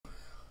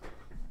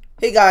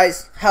Hey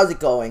guys, how's it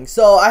going?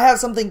 So I have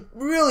something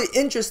really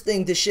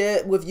interesting to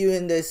share with you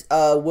in this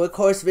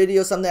workhorse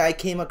video, something I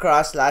came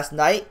across last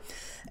night.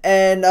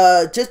 And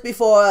just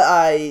before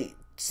I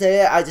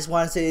say it, I just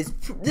want to say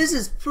this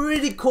is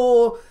pretty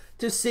cool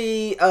to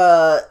see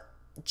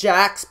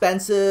Jack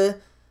Spencer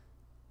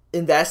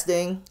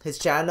Investing, his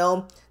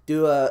channel,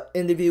 do an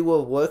interview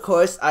with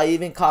Workhorse. I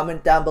even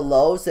comment down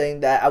below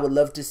saying that I would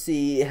love to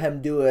see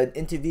him do an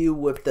interview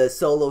with the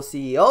Solo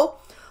CEO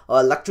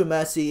or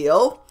Electromed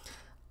CEO.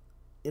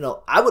 You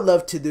know, I would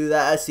love to do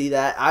that. I see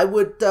that. I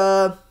would,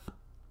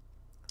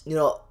 you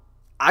know,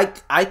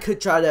 I could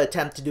try to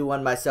attempt to do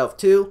one myself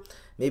too.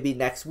 Maybe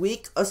next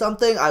week or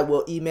something. I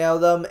will email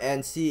them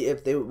and see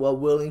if they were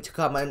willing to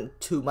come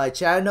into my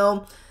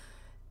channel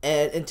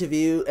and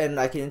interview, and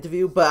I can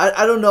interview. But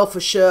I don't know for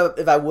sure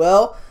if I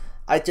will.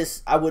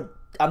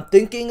 I'm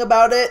thinking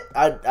about it.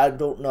 I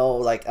don't know.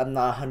 Like, I'm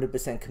not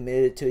 100%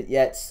 committed to it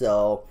yet.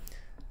 So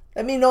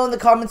let me know in the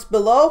comments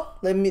below.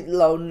 Let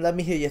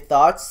me hear your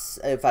thoughts,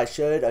 if I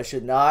should or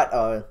should not,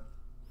 or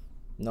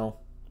no,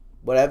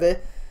 whatever.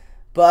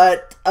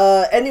 But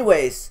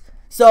anyways,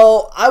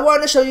 so I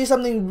want to show you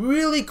something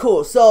really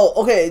cool. So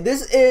okay,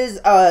 this is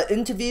an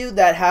interview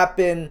that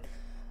happened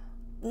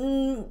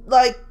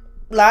like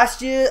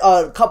last year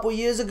or a couple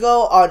years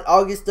ago on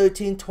August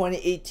 13,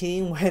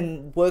 2018,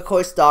 when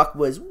Workhorse stock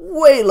was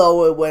way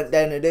lower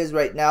than it is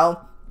right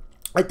now.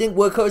 I think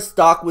Workhorse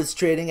stock was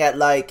trading at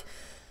like,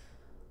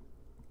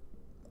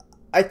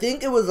 I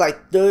think it was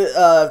like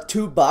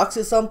 $2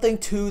 or something,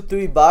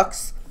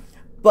 $2-3.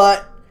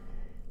 But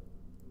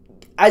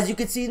as you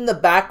can see in the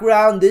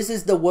background, this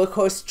is the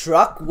Workhorse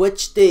truck,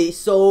 which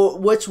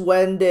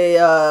when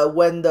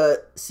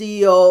the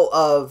CEO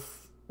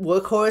of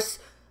Workhorse,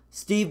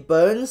 Steve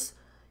Burns,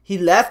 he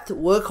left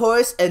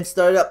Workhorse and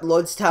started up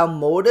Lordstown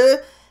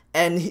Motor,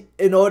 and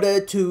in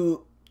order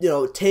to, you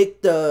know,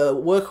 take the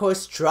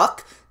Workhorse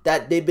truck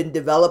that they've been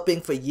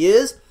developing for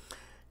years,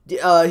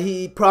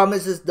 he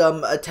promises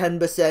them a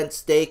 10%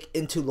 stake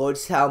into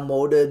Lordstown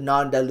Motor,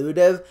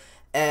 non-dilutive,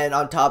 and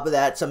on top of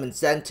that, some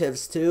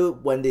incentives too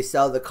when they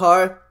sell the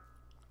car.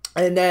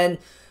 And then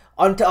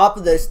on top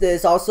of this,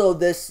 there's also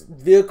this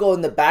vehicle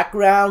in the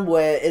background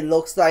where it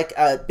looks like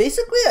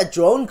basically a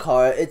drone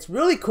car. It's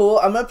really cool.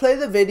 I'm gonna play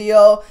the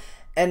video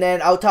and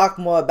then I'll talk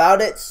more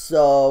about it.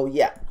 So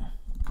yeah.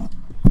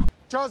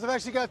 Charles, I've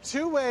actually got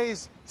two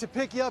ways to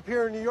pick you up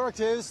here in New York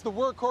today. This is the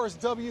Workhorse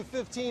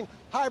W15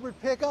 hybrid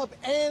pickup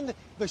and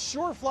the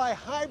SureFly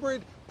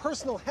hybrid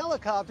personal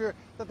helicopter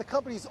that the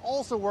company's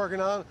also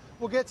working on.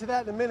 We'll get to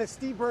that in a minute.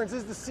 Steve Burns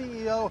is the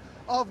CEO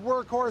of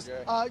Workhorse.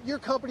 Okay. Your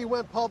company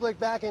went public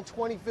back in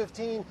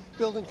 2015,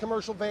 building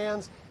commercial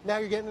vans. Now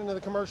you're getting into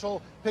the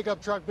commercial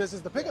pickup truck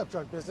business, the pickup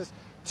truck business.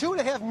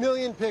 2.5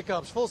 million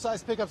pickups,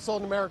 full-size pickups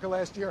sold in America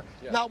last year.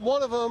 Yeah. Not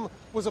one of them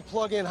was a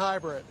plug-in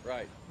hybrid.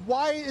 Right.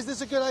 Why is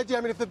this a good idea?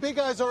 I mean, if the big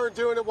guys aren't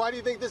doing it, why do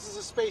you think this is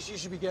a space you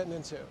should be getting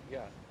into? Yeah.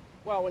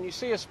 Well, when you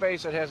see a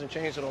space that hasn't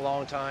changed in a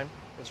long time,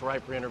 it's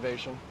ripe for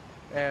innovation.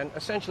 And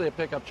essentially a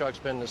pickup truck's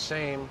been the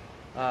same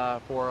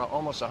for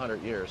almost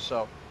 100 years.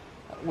 So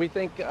we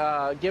think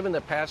given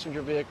that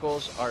passenger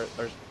vehicles are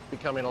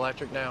becoming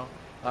electric now,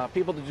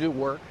 people to do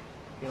work,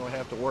 you know,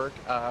 have to work,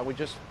 we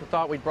just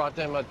thought we'd brought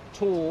them a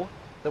tool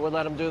that would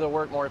let them do their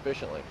work more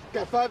efficiently.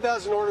 Got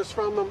 5,000 orders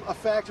from them, a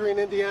factory in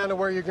Indiana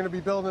where you're going to be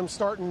building them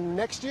starting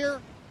next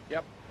year?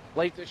 Yep.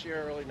 Late this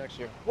year, early next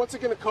year. What's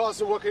it going to cost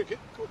and what could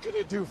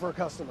it do for a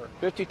customer?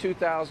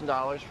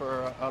 $52,000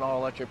 for an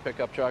all-electric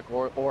pickup truck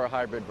or a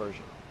hybrid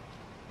version.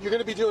 You're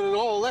going to be doing an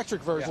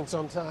all-electric version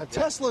sometime.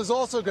 Yeah. Tesla is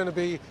also going to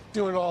be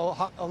doing an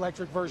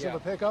all-electric version of a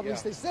pickup. At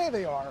least they say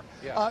they are.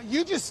 Yeah.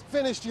 You just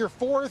finished your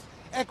 4th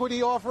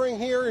equity offering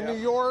here in New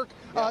York.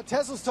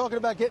 Tesla's talking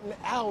about getting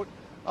out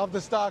of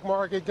the stock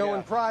market,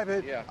 going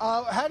private. Yeah.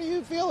 How do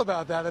you feel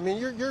about that? I mean,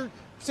 you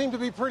seem to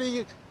be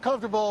pretty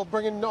comfortable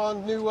bringing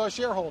on new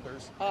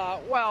shareholders.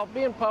 Well,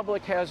 being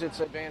public has its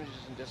advantages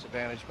and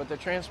disadvantages, but the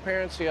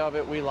transparency of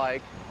it we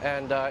like,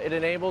 and it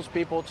enables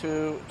people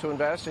to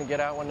invest and get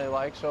out when they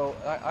like, so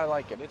I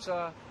like it.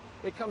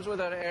 It comes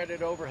with an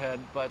added overhead,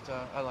 but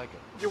I like it.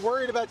 You're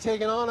worried about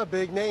taking on a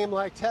big name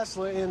like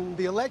Tesla in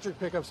the electric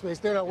pickup space.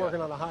 They're not working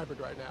on a hybrid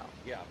right now.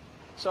 Yeah.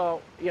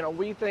 So, you know,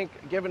 we think,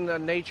 given the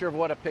nature of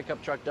what a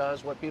pickup truck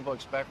does, what people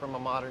expect from a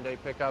modern-day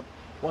pickup,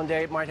 one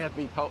day it might have to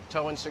be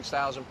towing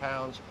 6,000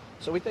 pounds.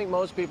 So we think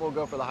most people will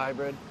go for the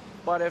hybrid.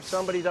 But if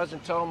somebody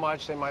doesn't tow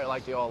much, they might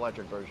like the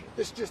all-electric version.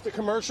 This just a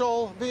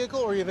commercial vehicle,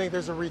 or you think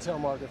there's a retail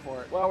market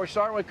for it? Well, we're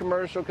starting with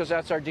commercial because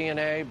that's our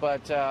DNA,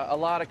 but a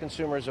lot of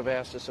consumers have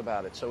asked us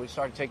about it. So we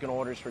started taking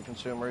orders for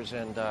consumers,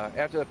 and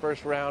after the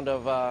first round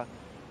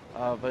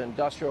of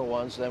industrial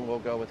ones, then we'll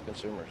go with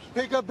consumers.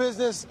 Pickup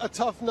business, a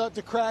tough nut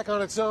to crack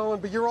on its own,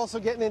 but you're also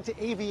getting into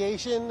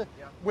aviation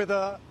with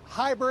a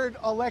hybrid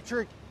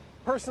electric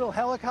personal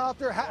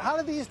helicopter. How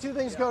do these two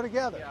things go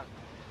together? Yeah.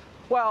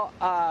 Well,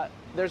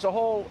 there's a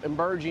whole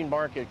emerging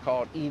market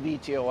called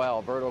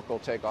eVTOL, vertical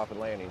takeoff and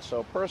landing.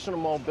 So personal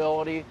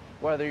mobility,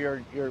 whether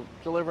you're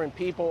delivering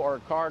people or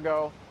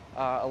cargo,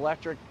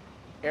 electric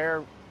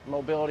air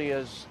mobility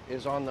is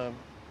on the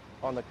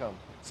on the come.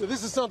 So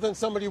this is something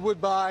somebody would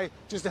buy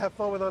just to have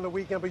fun with on the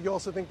weekend, but you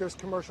also think there's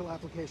commercial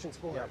applications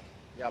for it.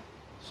 Yep.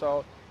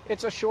 So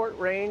it's a short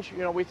range. You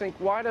know, we think,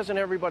 why doesn't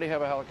everybody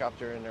have a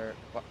helicopter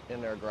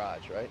in their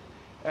garage, right?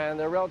 And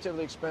they're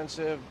relatively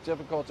expensive,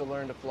 difficult to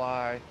learn to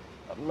fly.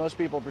 Most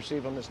people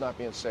perceive them as not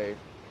being safe.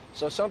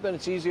 So something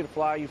that's easy to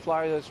fly, you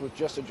fly this with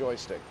just a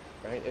joystick,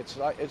 right?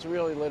 It's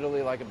really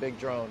literally like a big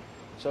drone.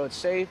 So it's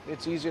safe,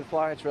 it's easy to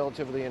fly, it's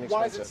relatively inexpensive.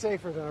 Why is it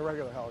safer than a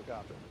regular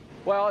helicopter?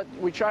 Well,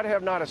 we try to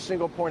have not a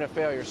single point of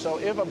failure. So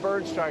if a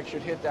bird strike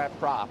should hit that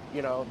prop,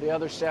 you know, the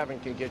other 7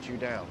 can get you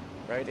down,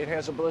 right? It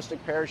has a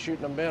ballistic parachute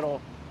in the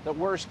middle. The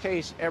worst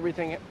case,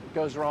 everything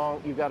goes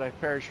wrong, you've got a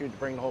parachute to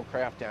bring the whole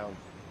craft down.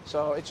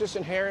 So it's just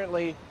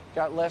inherently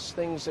got less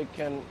things that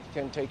can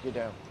take you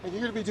down. And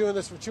you're going to be doing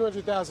this for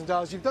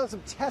 $200,000. You've done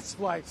some test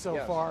flights so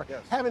far.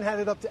 Yes. Haven't had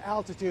it up to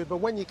altitude, but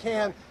when you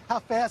can, how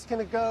fast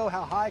can it go?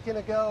 How high can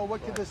it go?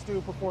 What can this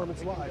do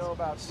performance-wise? It can go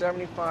about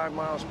 75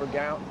 miles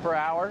per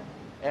hour,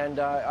 and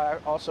I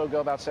also go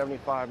about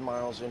 75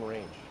 miles in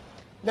range.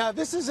 Now,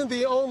 this isn't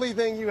the only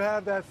thing you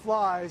have that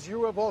flies.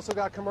 You have also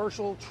got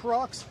commercial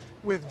trucks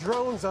with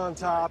drones on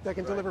top that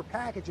can deliver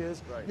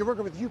packages. You're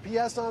working with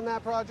UPS on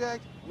that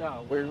project?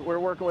 No, we're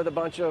working with a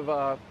bunch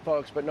of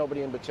folks, but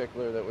nobody in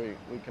particular that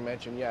we can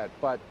mention yet.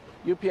 But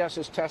UPS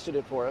has tested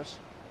it for us,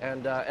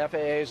 and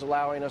FAA is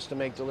allowing us to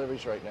make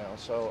deliveries right now.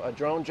 So a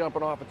drone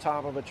jumping off the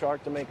top of a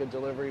truck to make a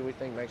delivery, we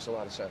think makes a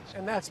lot of sense.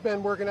 And that's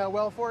been working out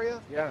well for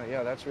you?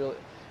 Yeah, that's really,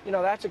 you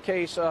know, that's a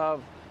case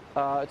of,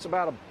 it's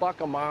about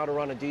 $1 a mile to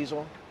run a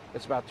diesel.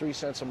 It's about 3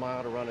 cents a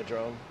mile to run a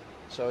drone.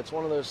 So it's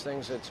one of those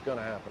things that's going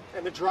to happen.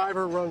 And the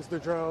driver runs the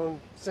drone,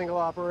 single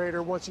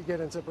operator, once you get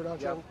into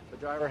production? Yep. The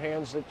driver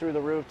hands it through the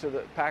roof to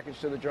the package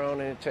to the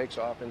drone, and it takes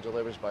off and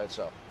delivers by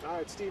itself. All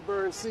right, Steve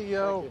Burns,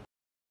 CEO.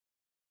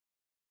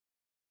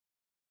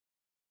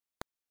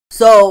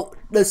 So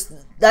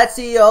that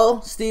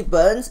CEO, Steve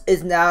Burns,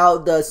 is now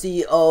the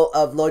CEO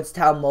of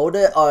Lordstown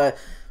Motor, or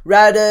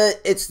rather,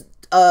 it's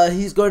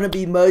he's going to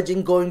be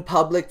going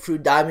public through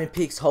Diamond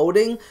Peaks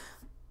Holding,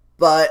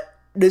 but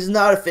this is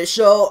not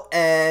official,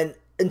 and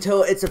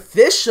until it's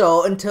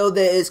official, until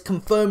there is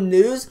confirmed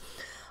news,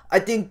 I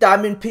think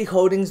Diamond Peak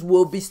Holdings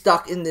will be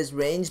stuck in this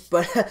range.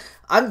 But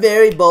I'm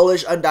very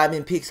bullish on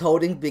Diamond Peaks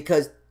Holdings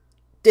because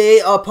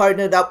they are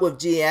partnered up with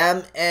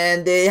GM,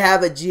 and they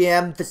have a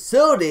GM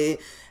facility,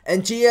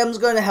 and GM's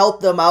going to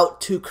help them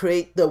out to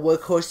create the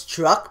workhorse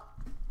truck.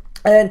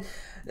 And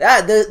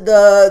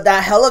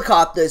that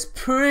helicopter is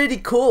pretty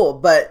cool,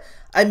 but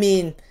I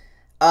mean,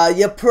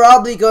 you're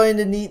probably going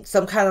to need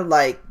some kind of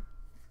like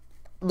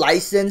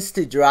license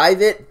to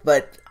drive it,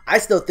 but I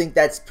still think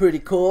that's pretty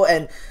cool.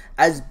 And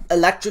as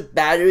electric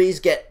batteries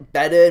get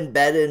better and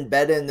better and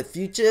better in the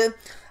future,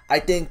 I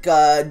think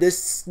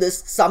this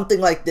something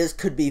like this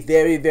could be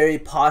very, very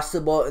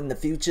possible in the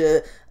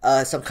future.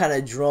 Some kind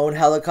of drone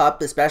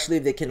helicopter, especially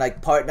if they can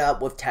like partner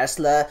up with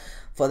Tesla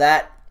for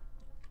that.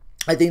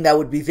 I think that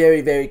would be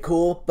very, very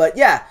cool. But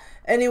yeah,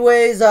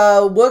 anyways,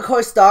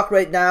 workhorse stock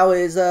right now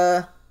is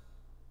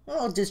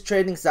well, just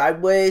trading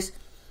sideways.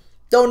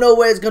 Don't know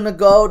where it's gonna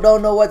go.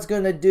 Don't know what's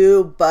gonna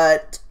do.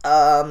 But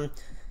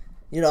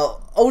you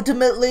know,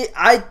 ultimately,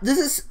 this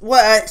is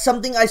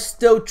something I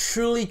still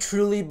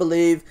truly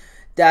believe,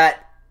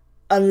 that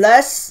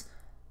unless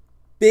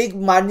big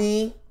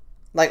money,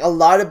 like a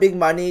lot of big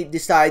money,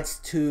 decides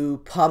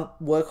to pump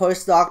workhorse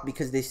stock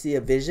because they see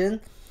a vision,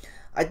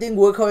 I think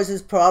workhorse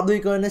is probably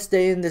going to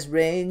stay in this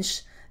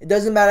range. It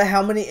doesn't matter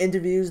how many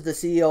interviews the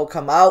CEO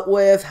come out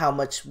with, how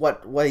much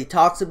what he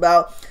talks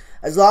about,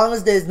 as long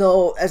as there's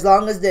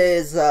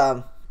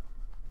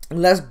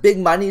unless big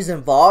money is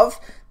involved,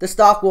 the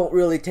stock won't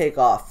really take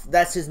off.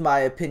 That's just my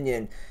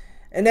opinion.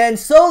 And then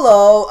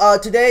Solo,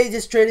 today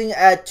just trading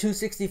at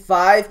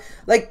 265.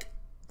 Like,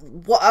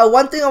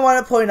 one thing I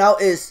want to point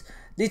out is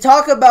they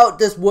talk about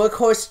this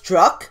workhorse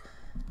truck.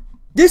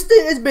 This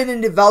thing has been in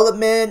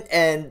development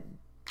and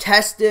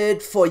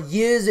tested for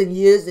years and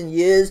years and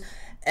years,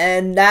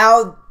 and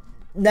now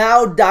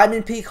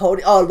Diamond Peak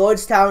Holding,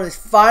 Lordstown is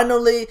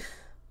finally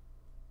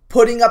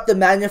putting up the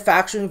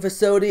manufacturing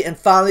facility and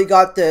finally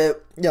got the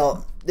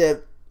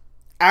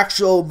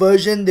actual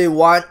version they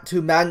want to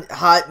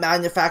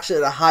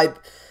manufacture at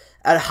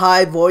a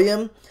high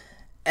volume.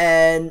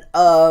 And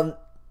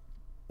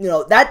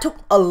that took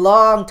a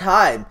long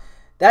time.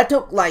 That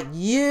took like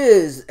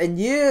years and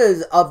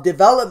years of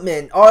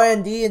development,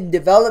 R&D and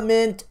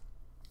development,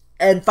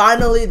 and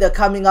finally they're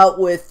coming out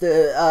with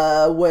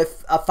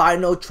a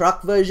final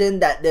truck version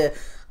that they're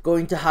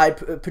going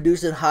to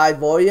produce in high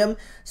volume.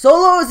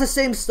 Solo is the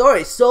same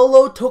story.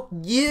 Solo took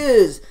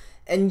years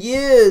and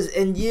years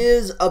and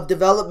years of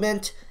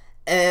development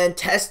and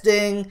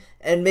testing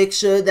and make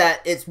sure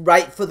that it's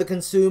right for the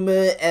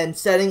consumer and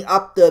setting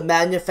up the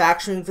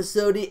manufacturing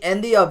facility,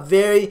 and they are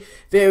very,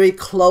 very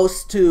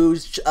close to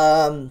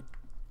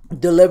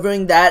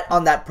delivering that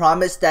on that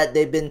promise that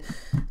they've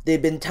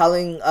been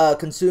telling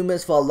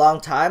consumers for a long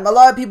time. A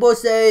lot of people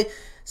say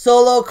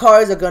Solo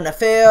cars are gonna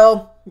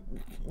fail.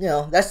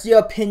 That's your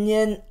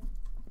opinion.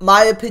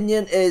 My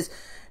opinion is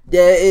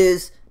there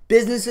is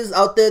businesses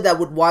out there that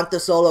would want the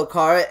solar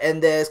car,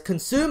 and there's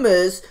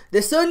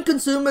certain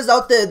consumers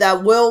out there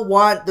that will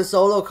want the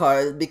solar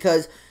car,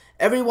 because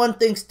everyone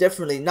thinks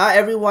differently. Not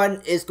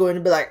everyone is going to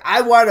be like,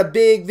 I want a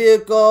big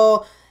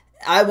vehicle,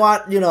 I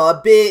want,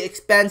 a big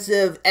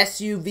expensive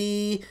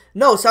SUV.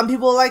 No, some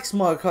people like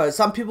smart cars,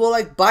 some people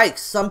like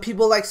bikes, some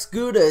people like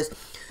scooters.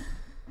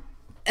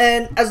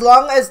 And as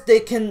long as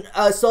they can,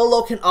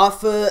 Solo can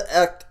offer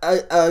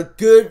a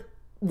good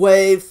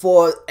way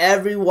for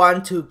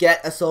everyone to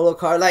get a solar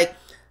car. Like,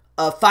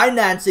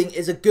 financing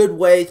is a good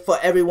way for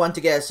everyone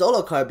to get a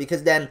solar car,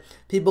 because then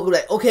people go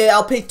like, okay,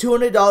 I'll pay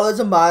 $200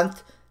 a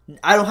month.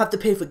 I don't have to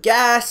pay for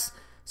gas.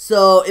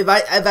 So if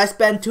I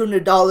spend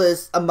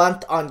 $200 a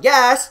month on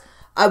gas,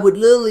 I would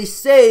literally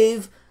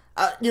save.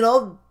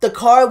 The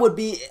car would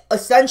be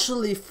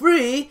essentially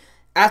free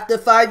after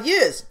 5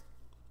 years.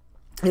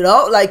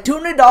 Like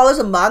 $200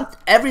 a month,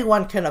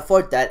 everyone can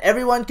afford that.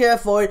 Everyone can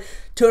afford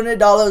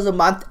 $200 a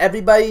month.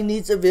 Everybody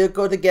needs a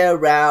vehicle to get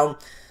around.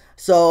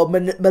 So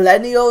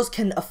millennials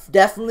can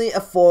definitely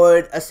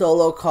afford a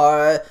solar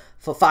car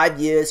for 5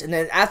 years. And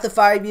then after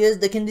 5 years,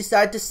 they can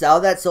decide to sell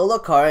that solar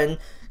car and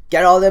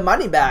get all their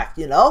money back,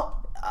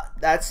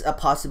 That's a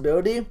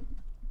possibility.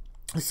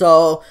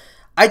 So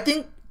I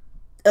think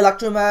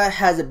Electroma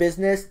has a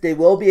business. They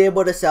will be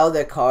able to sell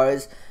their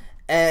cars.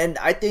 And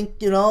I think,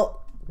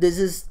 this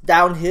is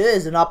down here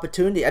is an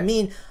opportunity. I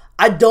mean,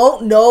 I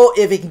don't know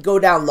if it can go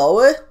down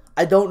lower.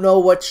 I don't know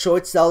what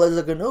short sellers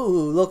are going to,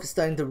 ooh, look, it's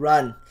starting to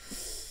run.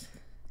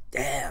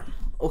 Damn.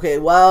 Okay,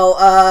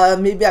 well,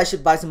 maybe I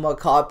should buy some more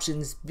call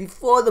options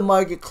before the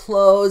market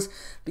close,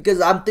 because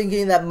I'm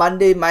thinking that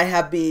Monday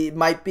might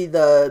be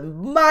the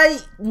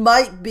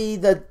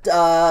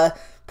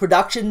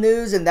production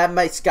news, and that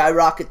might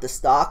skyrocket the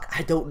stock.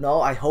 I don't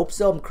know. I hope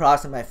so. I'm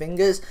crossing my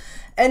fingers.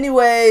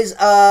 Anyways,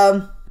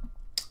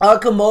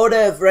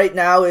 Automotive right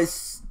now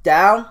is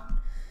down.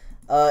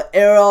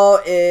 Arrow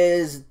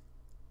is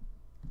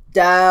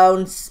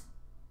down.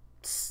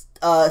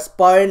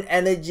 Spartan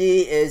Energy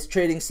is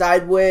trading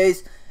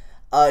sideways.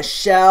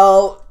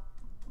 Shell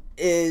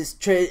is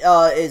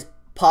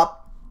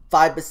pop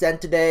 5%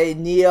 today.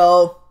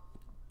 Neo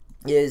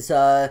is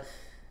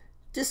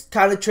just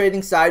kind of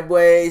trading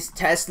sideways.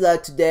 Tesla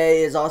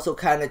today is also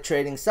kind of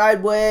trading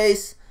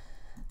sideways.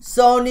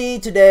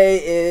 Sony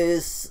today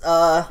is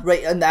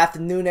right in the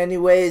afternoon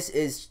anyways,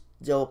 is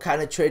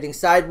kind of trading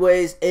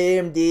sideways.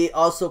 AMD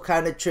also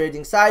kind of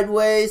trading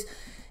sideways.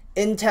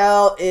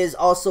 Intel is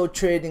also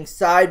trading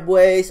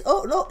sideways.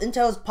 Oh no,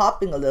 Intel is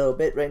popping a little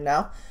bit right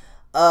now.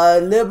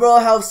 Liberal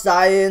Health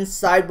Science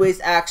sideways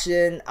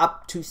action,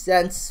 up 2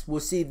 cents. We'll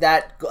see if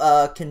that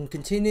can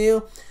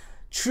continue.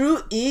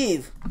 True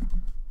Eve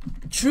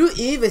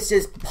is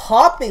just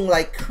popping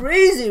like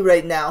crazy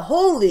right now.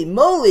 Holy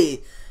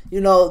moly.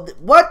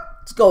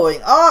 What's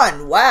going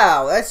on?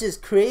 Wow, that's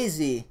just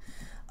crazy.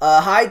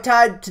 High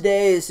Tide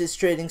today is just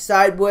trading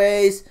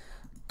sideways.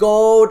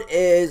 Gold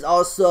is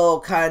also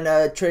kind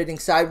of trading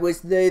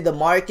sideways today. The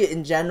market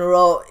in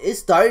general is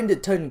starting to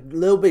turn a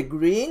little bit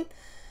green,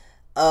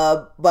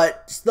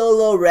 but still a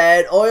little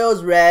red.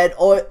 Oil's red.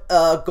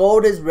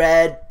 Gold is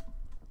red.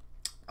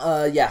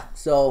 Yeah,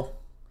 so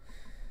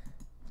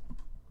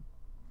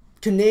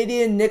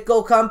Canadian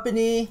Nickel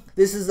Company.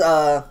 This is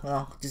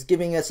just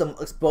giving us some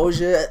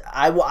exposure.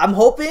 I'm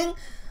hoping.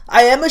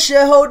 I am a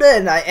shareholder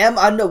and I am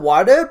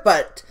underwater,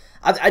 but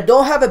I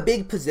don't have a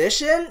big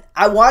position.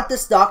 I want the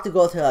stock to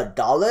go to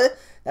 $1.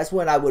 That's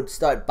when I would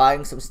start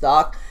buying some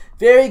stock.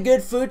 Very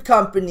Good Food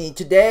Company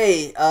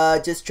today,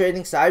 just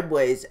trading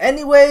sideways.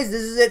 Anyways,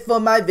 this is it for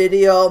my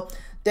video.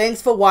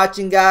 Thanks for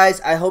watching,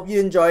 guys. I hope you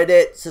enjoyed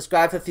it.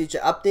 Subscribe for future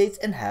updates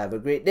and have a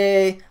great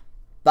day.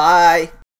 Bye.